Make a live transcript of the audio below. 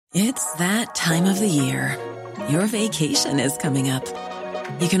It's that time of the year. Your vacation is coming up.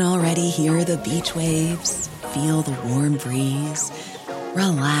 You can already hear the beach waves, feel the warm breeze,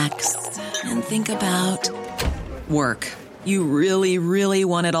 relax, and think about work. You really, really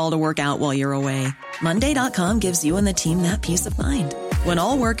want it all to work out while you're away. Monday.com gives you and the team that peace of mind. When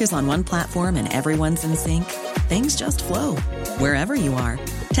all work is on one platform and everyone's in sync, things just flow. Wherever you are,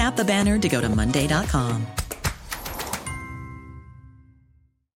 tap the banner to go to Monday.com.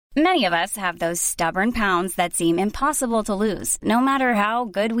 Many of us have those stubborn pounds that seem impossible to lose, no matter how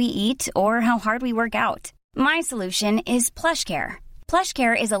good we eat or how hard we work out. My solution is PlushCare.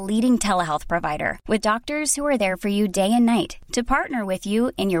 PlushCare is a leading telehealth provider with doctors who are there for you day and night to partner with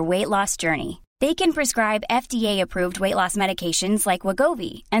you in your weight loss journey. They can prescribe FDA-approved weight loss medications like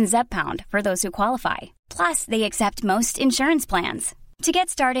Wegovy and Zepbound for those who qualify. Plus, they accept most insurance plans. To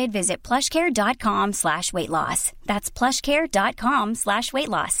get started, visit plushcare.com/weightloss. That's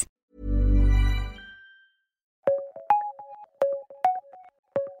plushcare.com/weightloss.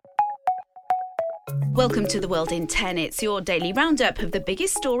 Welcome to The World in 10. It's your daily roundup of the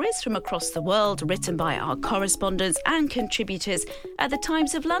biggest stories from across the world, written by our correspondents and contributors at the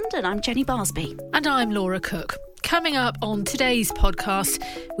Times of London. I'm Jenny Barsby. And I'm Laura Cook. Coming up on today's podcast,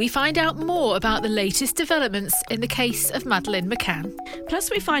 we find out more about the latest developments in the case of Madeleine McCann.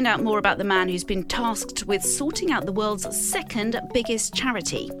 Plus, we find out more about the man who's been tasked with sorting out the world's second biggest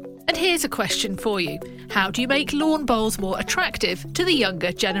charity. And here's a question for you. How do you make lawn bowls more attractive to the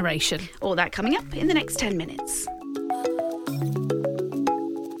younger generation? All that coming up in the next 10 minutes.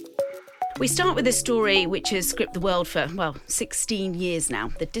 We start with a story which has gripped the world for, 16 years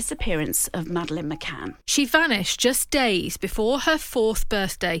now. The disappearance of Madeleine McCann. She vanished just days before her 4th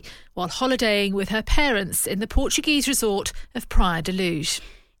birthday while holidaying with her parents in the Portuguese resort of Praia de Luz.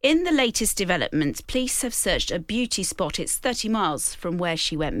 In the latest development, police have searched a beauty spot. It's 30 miles from where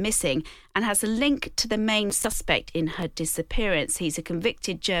she went missing and has a link to the main suspect in her disappearance. He's a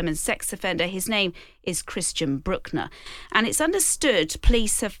convicted German sex offender. His name is Christian Bruckner. And it's understood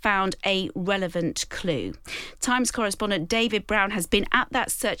police have found a relevant clue. Times correspondent David Brown has been at that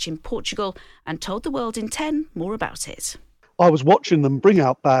search in Portugal and told The World in 10 more about it. I was watching them bring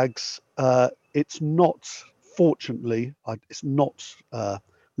out bags. It's not, fortunately, it's not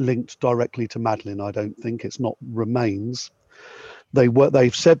linked directly to Madeleine. I don't think it's not remains.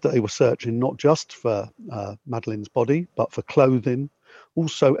 They've said that they were searching not just for Madeleine's body, but for clothing,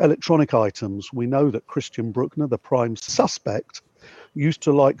 also electronic items. We know that Christian Bruckner, the prime suspect, used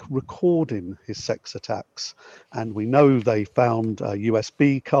to like recording his sex attacks, and we know they found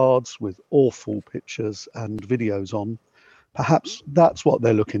USB cards with awful pictures and videos on. Perhaps that's what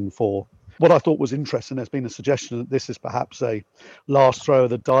they're looking for. What I thought was interesting, there's been a suggestion that this is perhaps a last throw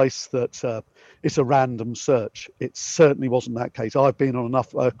of the dice, that it's a random search. It certainly wasn't that case. I've been on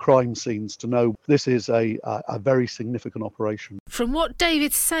enough crime scenes to know this is a very significant operation. From what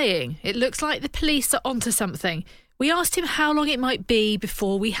David's saying, it looks like the police are onto something. We asked him how long it might be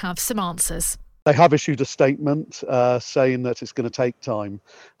before we have some answers. They have issued a statement saying that it's going to take time.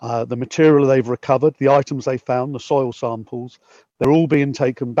 The material they've recovered, the items they found, the soil samples, they're all being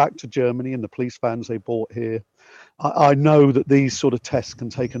taken back to Germany in the police vans they bought here. I know that these sort of tests can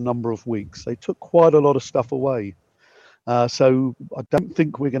take a number of weeks. They took quite a lot of stuff away. So I don't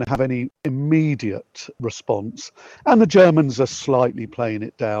think we're going to have any immediate response. And the Germans are slightly playing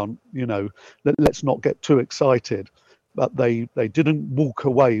it down. Let's not get too excited. But they didn't walk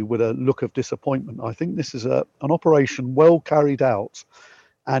away with a look of disappointment. I think this is an operation well carried out.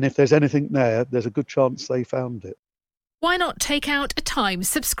 And if there's anything there, there's a good chance they found it. Why not take out a Times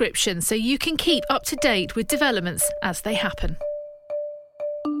subscription so you can keep up to date with developments as they happen?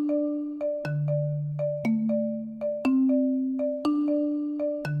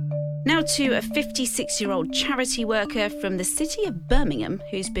 Now to a 56-year-old charity worker from the city of Birmingham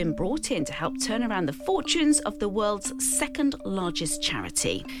who's been brought in to help turn around the fortunes of the world's second largest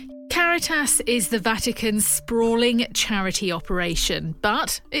charity. Caritas is the Vatican's sprawling charity operation,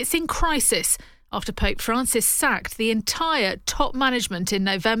 but it's in crisis after Pope Francis sacked the entire top management in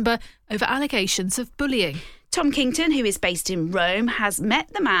November over allegations of bullying. Tom Kington, who is based in Rome, has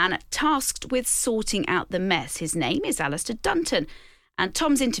met the man tasked with sorting out the mess. His name is Alistair Dunton, and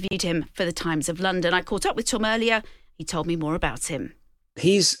Tom's interviewed him for the Times of London. I caught up with Tom earlier. He told me more about him.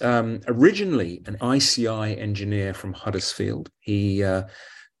 He's originally an ICI engineer from Huddersfield. He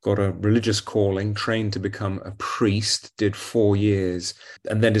got a religious calling, trained to become a priest, did 4 years,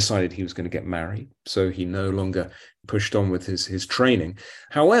 and then decided he was going to get married. So he no longer pushed on with his training.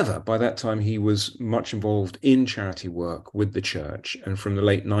 However, by that time, he was much involved in charity work with the church. And from the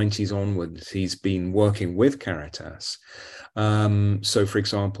late 90s onwards, he's been working with Caritas. So, for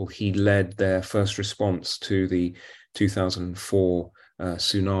example, he led their first response to the 2004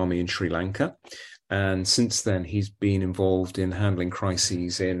 tsunami in Sri Lanka. And since then, he's been involved in handling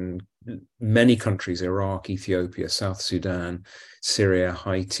crises in many countries: Iraq, Ethiopia, South Sudan, Syria,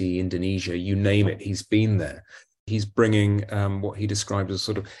 Haiti, Indonesia, you name it, he's been there. He's bringing what he described as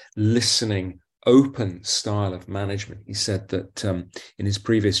sort of listening, open style of management. He said that in his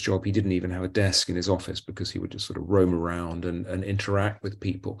previous job, he didn't even have a desk in his office because he would just sort of roam around and interact with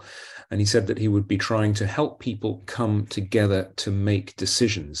people. And he said that he would be trying to help people come together to make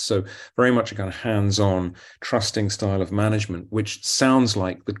decisions. So very much a kind of hands-on, trusting style of management, which sounds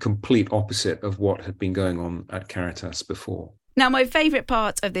like the complete opposite of what had been going on at Caritas before. Now, my favourite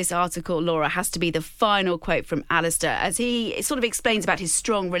part of this article, Laura, has to be the final quote from Alistair, as he sort of explains about his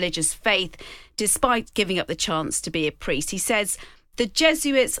strong religious faith despite giving up the chance to be a priest. He says, "The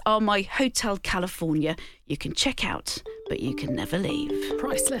Jesuits are my Hotel California. You can check out, but you can never leave."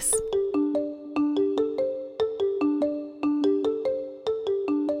 Priceless.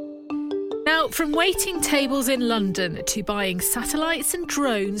 Now, from waiting tables in London to buying satellites and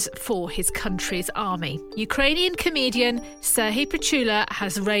drones for his country's army, Ukrainian comedian Serhiy Prytula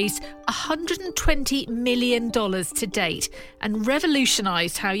has raised $120 million to date and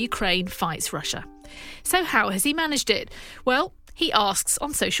revolutionised how Ukraine fights Russia. So how has he managed it? Well, he asks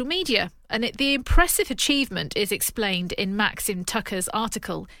on social media, and the impressive achievement is explained in Maxim Tucker's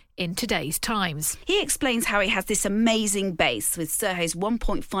article in today's Times. He explains how he has this amazing base with Serhiy's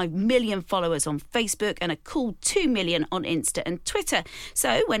 1.5 million followers on Facebook and a cool 2 million on Insta and Twitter.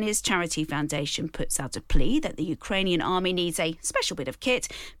 So when his charity foundation puts out a plea that the Ukrainian army needs a special bit of kit,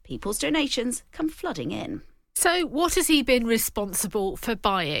 people's donations come flooding in. So what has he been responsible for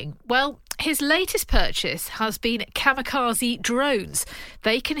buying? Well, his latest purchase has been kamikaze drones.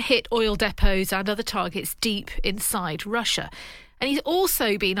 They can hit oil depots and other targets deep inside Russia. And he's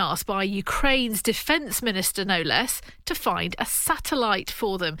also been asked by Ukraine's defence minister, no less, to find a satellite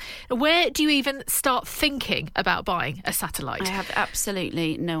for them. Where do you even start thinking about buying a satellite? I have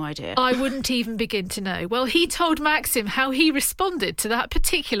absolutely no idea. I wouldn't even begin to know. Well, he told Maxim how he responded to that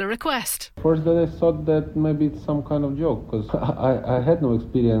particular request. First, I thought that maybe it's some kind of joke, because I had no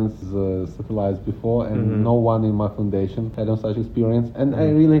experience satellites before, and no one in my foundation had such experience, and I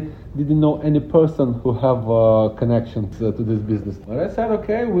really didn't know any person who have connections to this business. But I said,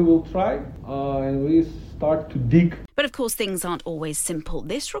 okay, we will try, and we start to dig. But of course, things aren't always simple.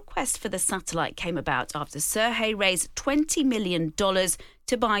 This request for the satellite came about after Serhiy raised $20 million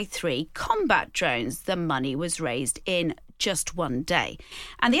to buy 3 combat drones. The money was raised in just one day.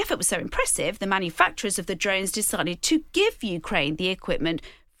 And the effort was so impressive, the manufacturers of the drones decided to give Ukraine the equipment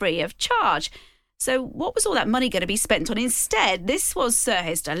free of charge. So what was all that money going to be spent on instead? This was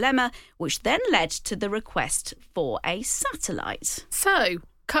Serhiy's dilemma, which then led to the request for a satellite. So,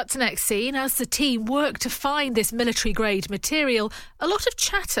 cut to next scene. As the team worked to find this military-grade material, a lot of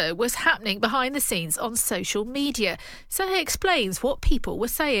chatter was happening behind the scenes on social media. Serhiy explains what people were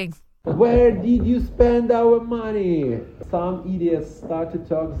saying. Where did you spend our money? Some idiots started to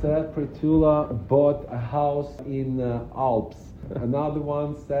talk that Prytula bought a house in Alps. Another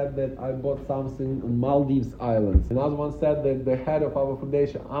one said that I bought something on Maldives Islands. Another one said that the head of our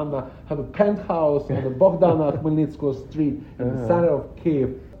foundation, Anna, have a penthouse on the Bogdana Khmelnytskaya street in the center of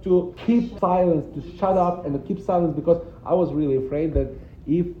Kiev. To keep silence, to shut up and to keep silence, because I was really afraid that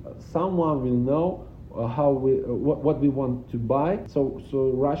if someone will know what we want to buy, so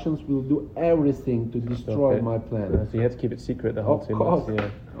Russians will do everything to destroy my plan. So you had to keep it secret the whole 2 months. Yeah.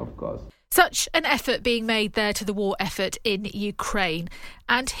 Of course. Such an effort being made there to the war effort in Ukraine.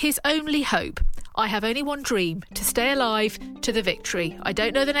 And his only hope: I have only one dream, to stay alive to the victory. I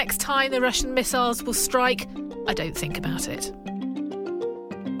don't know the next time the Russian missiles will strike. I don't think about it.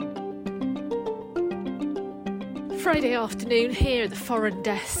 Friday afternoon here at the Foreign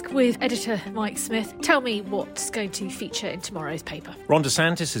Desk with editor Mike Smith. Tell me what's going to feature in tomorrow's paper. Ron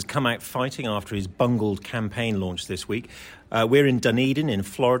DeSantis has come out fighting after his bungled campaign launch this week. We're in Dunedin in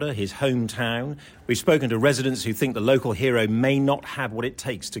Florida, his hometown. We've spoken to residents who think the local hero may not have what it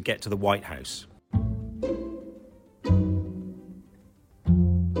takes to get to the White House.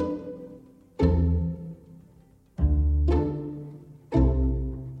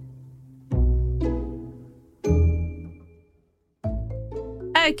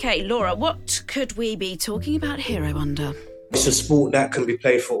 OK, Laura, what could we be talking about Hero under? It's a sport that can be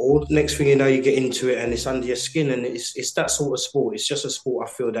played for all. Next thing you know, you get into it and it's under your skin, and it's that sort of sport. It's just a sport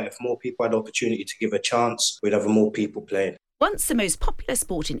I feel that if more people had the opportunity to give a chance, we'd have more people playing. Once the most popular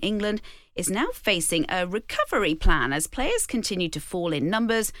sport in England is now facing a recovery plan as players continue to fall in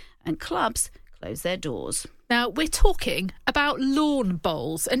numbers and clubs close their doors. Now, we're talking about lawn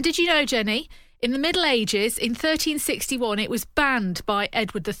bowls. And did you know, Jenny, in the Middle Ages, in 1361, it was banned by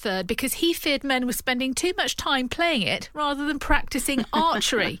Edward III because he feared men were spending too much time playing it rather than practising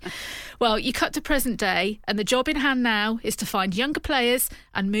archery. Well, you cut to present day, and the job in hand now is to find younger players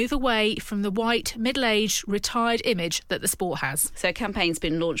and move away from the white, middle-aged, retired image that the sport has. So a campaign's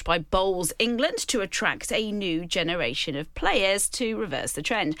been launched by Bowls England to attract a new generation of players to reverse the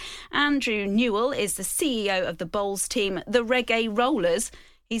trend. Andrew Newell is the CEO of the Bowls team, the Reggae Rollers.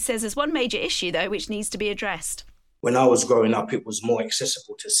 He says there's one major issue, though, which needs to be addressed. When I was growing up, it was more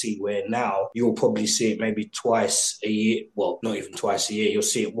accessible to see, where now you'll probably see it maybe twice a year. Well, not even twice a year. You'll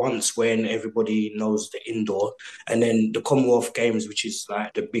see it once when everybody knows the indoor. And then the Commonwealth Games, which is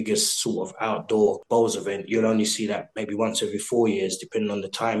like the biggest sort of outdoor bowls event, you'll only see that maybe once every 4 years, depending on the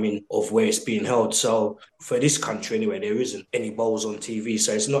timing of where it's being held. So for this country anyway, there isn't any bowls on TV,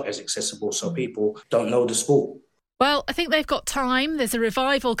 so it's not as accessible. So people don't know the sport. Well, I think they've got time. There's a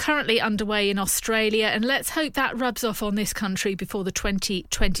revival currently underway in Australia, and let's hope that rubs off on this country before the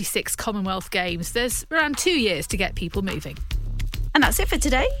 2026 Commonwealth Games. There's around 2 years to get people moving. And that's it for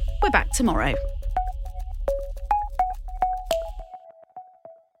today. We're back tomorrow.